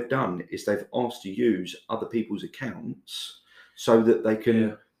 And what they've done is they've asked to use other people's accounts so that they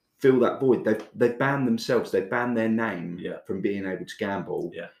can fill that void. They've banned themselves. They've banned their name from being able to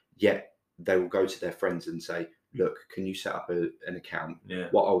gamble. Yet they will go to their friends and say, look, can you set up an account?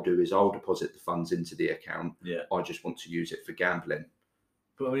 What I'll do is I'll deposit the funds into the account. I just want to use it for gambling.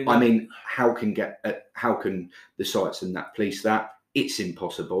 But I mean, how can the sites and that police that? It's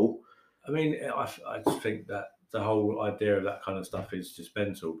impossible. I mean, I just think that the whole idea of that kind of stuff is just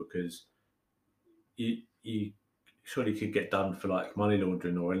mental because you surely could get done for like money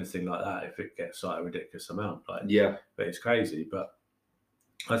laundering or anything like that if it gets like a ridiculous amount. But it's crazy. But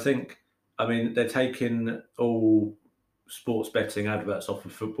I think, I mean, they're taking all sports betting adverts off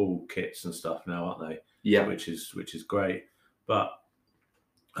of football kits and stuff now, aren't they? Which is great. But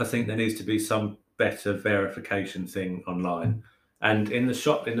I think there needs to be some better verification thing online. And in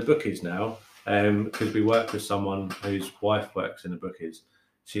the bookies now, because we work with someone whose wife works in the bookies,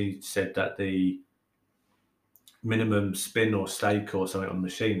 she said that the minimum spin or stake or something on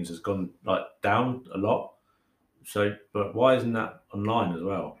machines has gone like down a lot. So, but why isn't that online as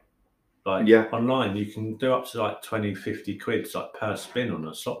well? Like Yeah. online, you can do up to like 20, 50 quid like per spin on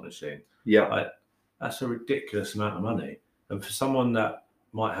a slot machine. Yeah. Like that's a ridiculous amount of money. And for someone that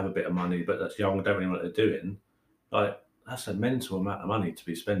might have a bit of money but that's young, don't really know what they're doing, like that's a mental amount of money to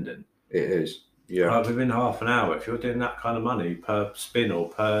be spending. It is. Yeah. Like within half an hour, if you're doing that kind of money per spin or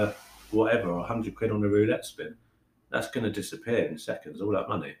per whatever, 100 quid on a roulette spin, that's going to disappear in seconds, all that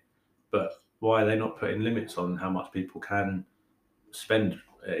money. But why are they not putting limits on how much people can spend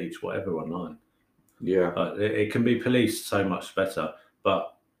at each whatever online? Yeah. It can be policed so much better,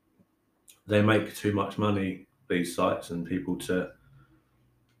 but they make too much money, these sites, and people to...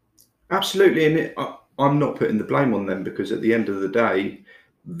 Absolutely. And I'm not putting the blame on them, because at the end of the day,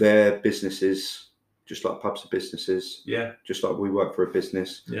 their businesses, just like pubs are businesses, Yeah. just like we work for a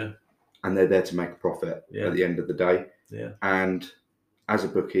business, Yeah. and they're there to make a profit at the end of the day. Yeah. And as a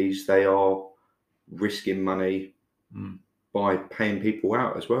bookies, they are risking money by paying people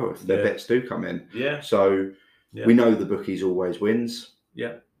out as well if their bets do come in. Yeah. So we know the bookies always wins.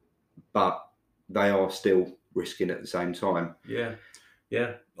 Yeah. But they are still risking at the same time. Yeah.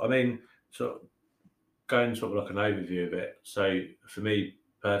 Yeah. I mean, sort of going sort of like an overview of it. So for me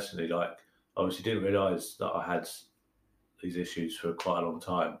personally, like obviously didn't realise that I had these issues for quite a long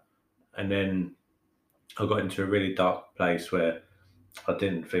time. And then I got into a really dark place where I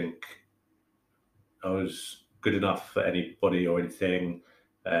didn't think I was good enough for anybody or anything.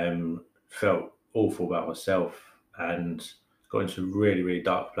 Felt awful about myself and got into a really, really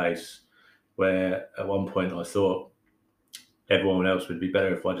dark place where at one point I thought everyone else would be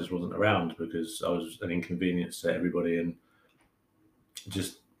better if I just wasn't around, because I was an inconvenience to everybody and it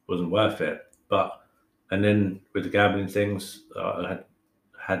just wasn't worth it. And then with the gambling things, I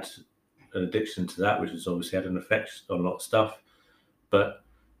had an addiction to that, which has obviously had an effect on a lot of stuff. But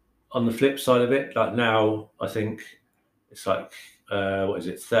on the flip side of it, like now, I think it's like,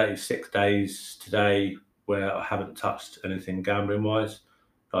 36 days today where I haven't touched anything gambling wise.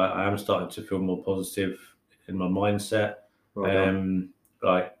 I am starting to feel more positive in my mindset.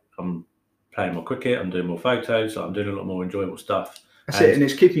 Like I'm playing more cricket, I'm doing more photos, I'm doing a lot more enjoyable stuff. That's it, and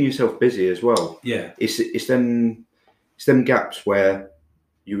it's keeping yourself busy as well. Yeah. It's them gaps where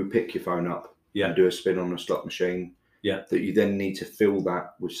you would pick your phone up and do a spin on a slot machine. Yeah. That you then need to fill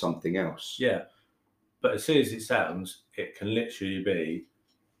that with something else. Yeah. But as silly as it sounds, it can literally be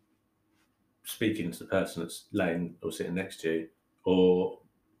speaking to the person that's laying or sitting next to you, or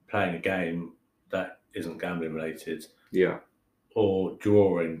playing a game that isn't gambling related. Yeah. Or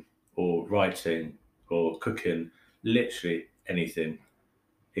drawing, or writing, or cooking, literally anything.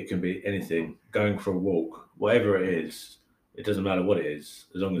 It can be anything. Going for a walk, whatever it is, it doesn't matter what it is,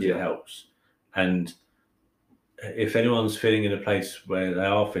 as long as it helps. And if anyone's feeling in a place where they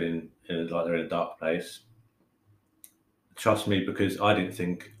are feeling like they're in a dark place, trust me, because I didn't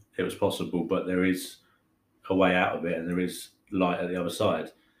think it was possible, but there is a way out of it, and there is light at the other side.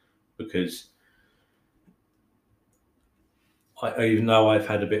 Because even though I've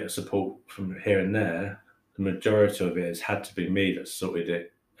had a bit of support from here and there, the majority of it has had to be me that sorted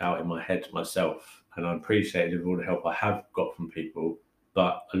it out in my head myself. And I'm appreciative of all the help I have got from people,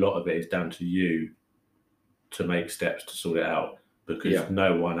 but a lot of it is down to you to make steps to sort it out, because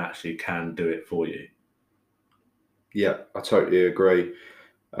no one actually can do it for you. Yeah, I totally agree.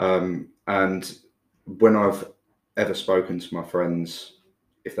 And when I've ever spoken to my friends,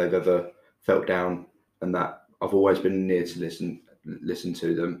 if they've ever felt down and that, I've always been near to listen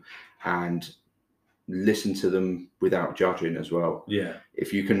to them and listen to them without judging as well. Yeah.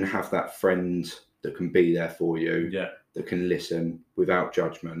 If you can have that friend that can be there for you, that can listen without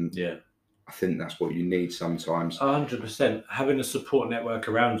judgment, I think that's what you need sometimes. 100%. Having a support network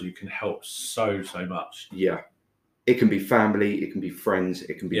around you can help so much. Yeah. It can be family, it can be friends,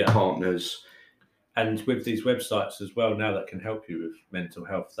 it can be partners. And with these websites as well now that can help you with mental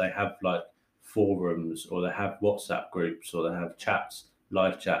health, they have like forums, or they have WhatsApp groups, or they have chats,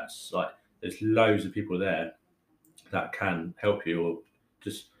 live chats. Like there's loads of people there that can help you. Or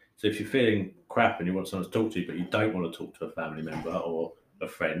just, so if you're feeling crap and you want someone to talk to you, but you don't want to talk to a family member or a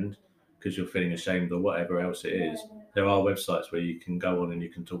friend because you're feeling ashamed or whatever else it is, there are websites where you can go on and you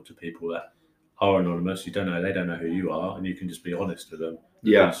can talk to people that are anonymous. They don't know who you are, and you can just be honest with them.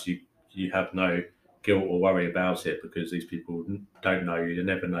 Because you have no guilt or worry about it, because these people don't know you. They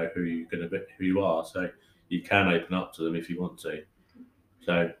never know who you are. So you can open up to them if you want to.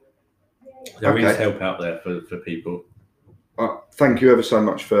 So there is help out there for people. Thank you ever so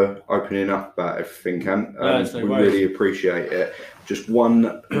much for opening up about everything, Ant. We really appreciate it. Just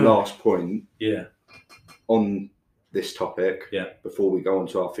one last point on this topic before we go on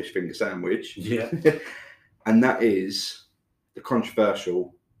to our fish finger sandwich. Yeah. And that is the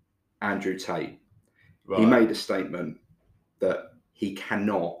controversial Andrew Tate. Right. He made a statement that he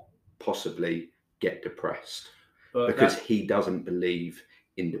cannot possibly get depressed because he doesn't believe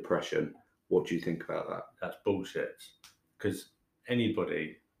in depression. What do you think about that? That's bullshit. Because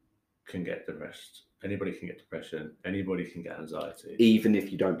anybody can get depressed. Anybody can get depression. Anybody can get anxiety. Even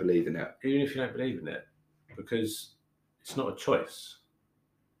if you don't believe in it. Even if you don't believe in it. Because it's not a choice.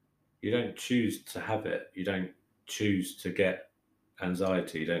 You don't choose to have it. You don't choose to get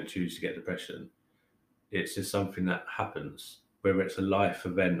anxiety. You don't choose to get depression. It's just something that happens, whether it's a life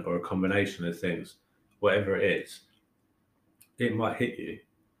event or a combination of things, whatever it is, it might hit you,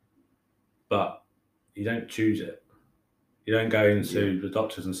 but you don't choose it. You don't go into the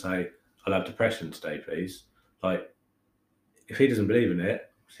doctors and say, I'll have depression today, please. Like, if he doesn't believe in it,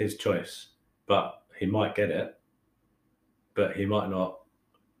 it's his choice, but he might get it, but he might not.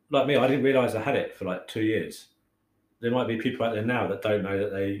 Like me, I didn't realise I had it for like 2 years. There might be people out there now that don't know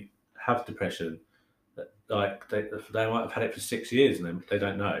that they have depression. Like they might have had it for 6 years and they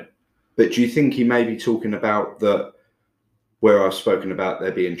don't know. But do you think he may be talking about that, where I've spoken about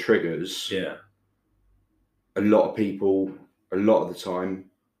there being triggers? Yeah. A lot of people, a lot of the time,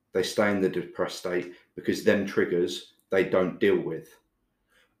 they stay in the depressed state because them triggers they don't deal with.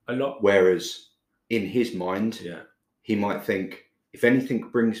 A lot. Whereas in his mind, yeah, he might think, if anything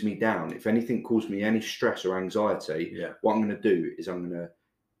brings me down, if anything causes me any stress or anxiety, what I'm going to do is I'm going to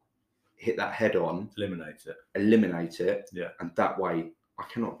hit that head on, eliminate it, and that way I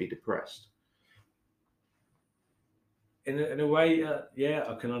cannot be depressed. In a way,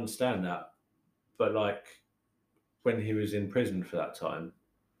 I can understand that, but like when he was in prison for that time,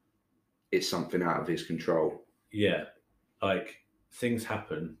 it's something out of his control. Yeah, like things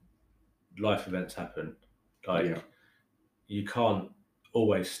happen, life events happen. Like you can't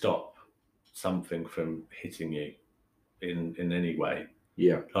always stop something from hitting you in any way.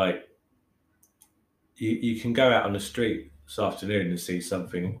 Yeah, like you can go out on the street this afternoon and see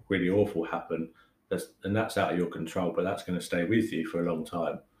something really awful happen. That's out of your control, but that's going to stay with you for a long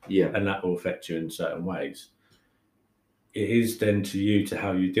time. Yeah, and that will affect you in certain ways. It is then to you to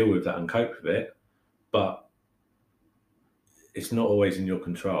how you deal with that and cope with it, but it's not always in your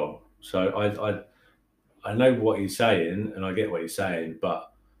control. So I know what he's saying and I get what he's saying,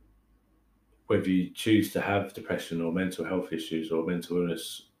 but whether you choose to have depression or mental health issues or mental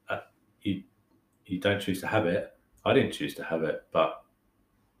illness, you don't choose to have it. I didn't choose to have it, but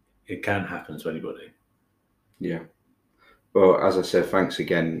it can happen to anybody. Yeah. Well, as I said, thanks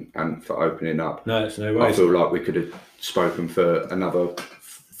again and for opening up. No, it's no worries. I feel like we could have spoken for another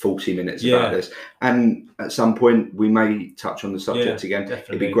 40 minutes about this. And at some point, we may touch on the subject again.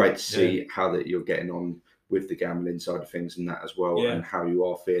 Definitely. It'd be great to see how that you're getting on with the gambling side of things and that as well, and how you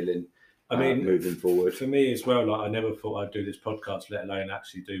are feeling. I mean, moving forward. For me as well, like I never thought I'd do this podcast, let alone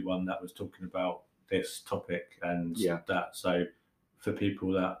actually do one that was talking about this topic and that. So for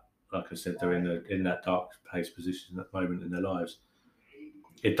people that, like I said, they're in that dark place position at the moment in their lives,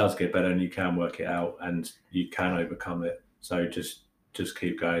 it does get better and you can work it out and you can overcome it. So just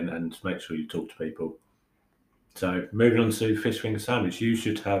keep going and make sure you talk to people. So moving on to fish finger sandwich, you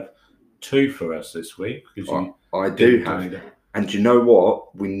should have 2 for us this week. I do have. And you know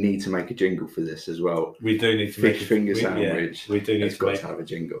what? We need to make a jingle for this as well. We do need to fish finger sandwich. We do need to have a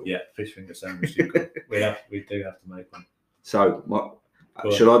jingle. Yeah, fish finger sandwich jingle. we do have to make one. So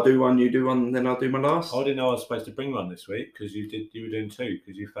should I do one? You do one, then I'll do my last. I didn't know I was supposed to bring one this week because you were doing 2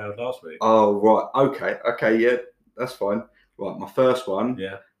 because you failed last week. Oh right, okay, yeah, that's fine. Right, my first one,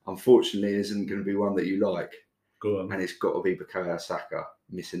 unfortunately, isn't going to be one that you like. Go on. And it's got to be Bukayo Saka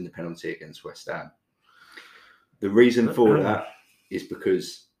missing the penalty against West Ham. The reason for that is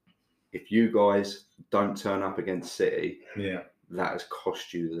because if you guys don't turn up against City, that has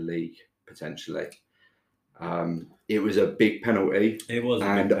cost you the league potentially. It was a big penalty. It was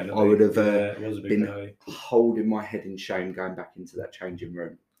a big penalty. I would have been holding my head in shame going back into that changing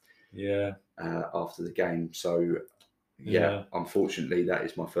room. Yeah. After the game. So, unfortunately, that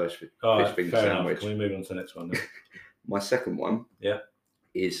is my first fish finger sandwich. Can we move on to the next one then? My second one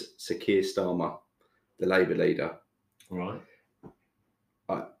is Sakir Starmer, the Labour leader. Right.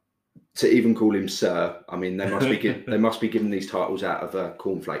 To even call him Sir, I mean, they must be giving these titles out of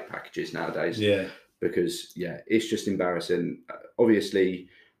cornflake packages nowadays. Yeah. Because it's just embarrassing. Obviously,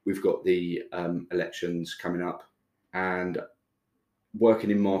 we've got the elections coming up, and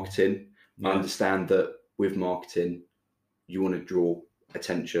working in marketing, I understand that with marketing, you want to draw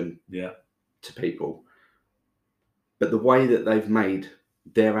attention to people. But the way that they've made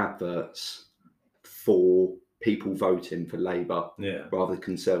their adverts for people voting for Labour rather than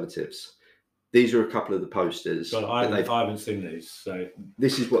Conservatives, these are a couple of the posters. God, I haven't seen these. So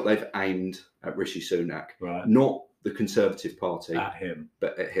this is what they've aimed at Rishi Sunak, right? Not the Conservative Party, At him,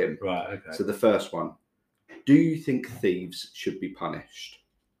 but at him. Right. Okay. So the first one: do you think thieves should be punished?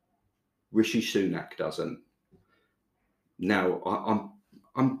 Rishi Sunak doesn't. Now,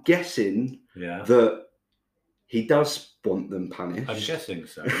 I'm guessing that he does want them punished. I'm guessing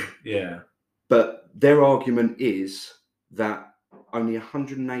so. Yeah. But their argument is that only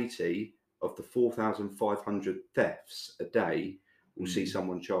 180 of the 4,500 thefts a day will see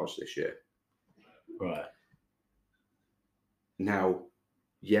someone charged this year. Right. Now,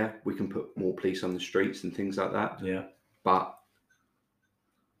 yeah, we can put more police on the streets and things like that. Yeah. But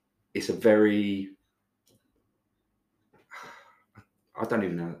it's a very... I don't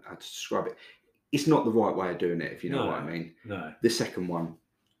even know how to describe it. It's not the right way of doing it, if you know what I mean. No. The second one: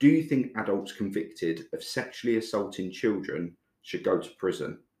 do you think adults convicted of sexually assaulting children should go to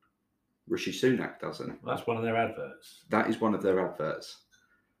prison? Rishi Sunak doesn't. That's one of their adverts. That is one of their adverts.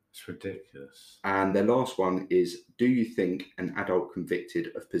 It's ridiculous. And their last one is: do you think an adult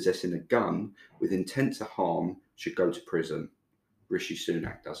convicted of possessing a gun with intent to harm should go to prison? Rishi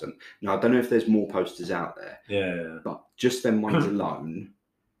Sunak doesn't. Now, I don't know if there's more posters out there. Yeah. But just them ones alone,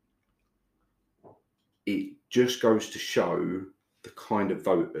 it just goes to show the kind of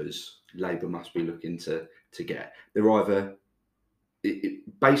voters Labour must be looking to get. They're either,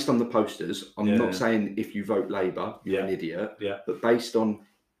 based on the posters, I'm not saying if you vote Labour, you're an idiot, but based on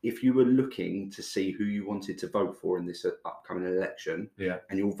if you were looking to see who you wanted to vote for in this upcoming election,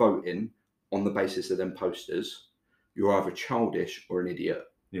 and you're voting on the basis of them posters, you're either childish or an idiot.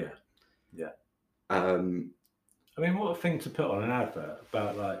 Yeah. I mean, what a thing to put on an advert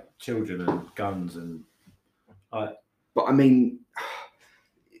about like children and guns and But I mean,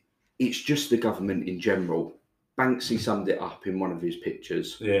 it's just the government in general. Banksy summed it up in one of his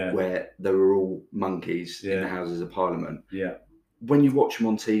pictures where there were all monkeys in the Houses of Parliament. Yeah. When you watch them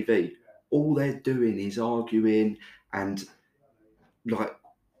on TV, all they're doing is arguing and like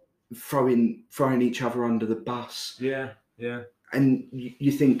throwing each other under the bus. Yeah. And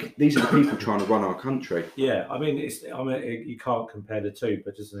you think these are the people trying to run our country. Yeah, I mean, you can't compare the two,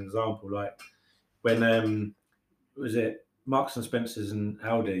 but just an example, like when was it Marks and Spencers and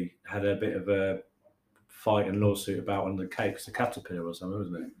Aldi had a bit of a fight and lawsuit about one of the cakes, the Caterpillar or something,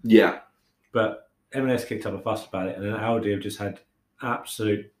 wasn't it? Yeah. But M&S kicked up a fuss about it, and then Aldi have just had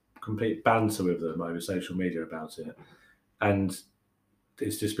absolute complete banter with them over social media about it, and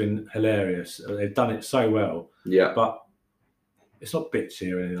it's just been hilarious. They've done it so well. Yeah. But it's not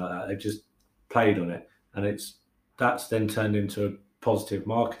bitchy or anything like that. They've just played on it, and that's then turned into a positive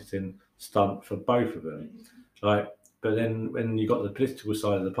marketing stunt for both of them. But then when you got the political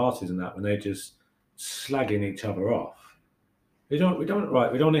side of the parties and that, when they're just slagging each other off, we don't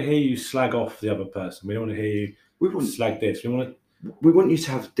want to hear you slag off the other person. We don't want to hear you slag this. We want you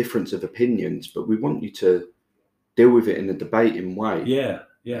to have difference of opinions, but we want you to deal with it in a debating way. Yeah.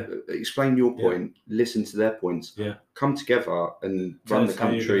 Explain your point, listen to their points, come together and run the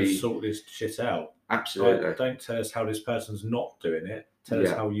country. Sort this shit out. Absolutely. Don't tell us how this person's not doing it. Tell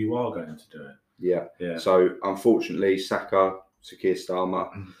us how you are going to do it. Yeah. So unfortunately, Saka, Sakir Starmer,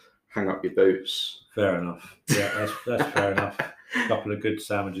 hang up your boots. Fair enough. Yeah, that's fair enough. A couple of good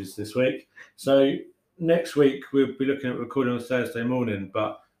sandwiches this week. So next week we'll be looking at recording on Thursday morning,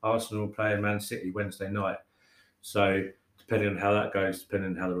 but Arsenal will play Man City Wednesday night. So depending on how that goes,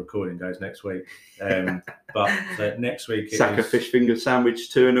 depending on how the recording goes next week. But so next week... Saka fish finger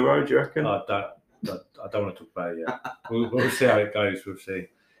sandwich 2 in a row, do you reckon? I don't want to talk about it yet. We'll see how it goes. We'll see.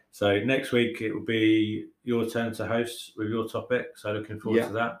 So next week it will be your turn to host with your topic. So looking forward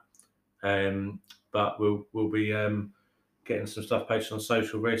to that. But we'll be getting some stuff posted on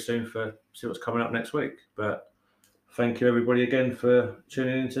social very soon for see what's coming up next week. But thank you everybody again for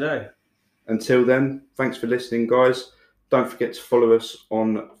tuning in today. Until then, thanks for listening, guys. Don't forget to follow us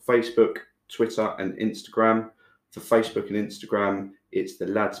on Facebook, Twitter, and Instagram. For Facebook and Instagram, it's the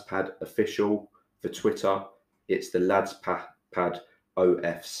Lads Pad Official. For Twitter, it's the Lads Pad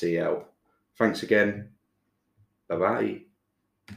OFCL. Thanks again. Bye-bye.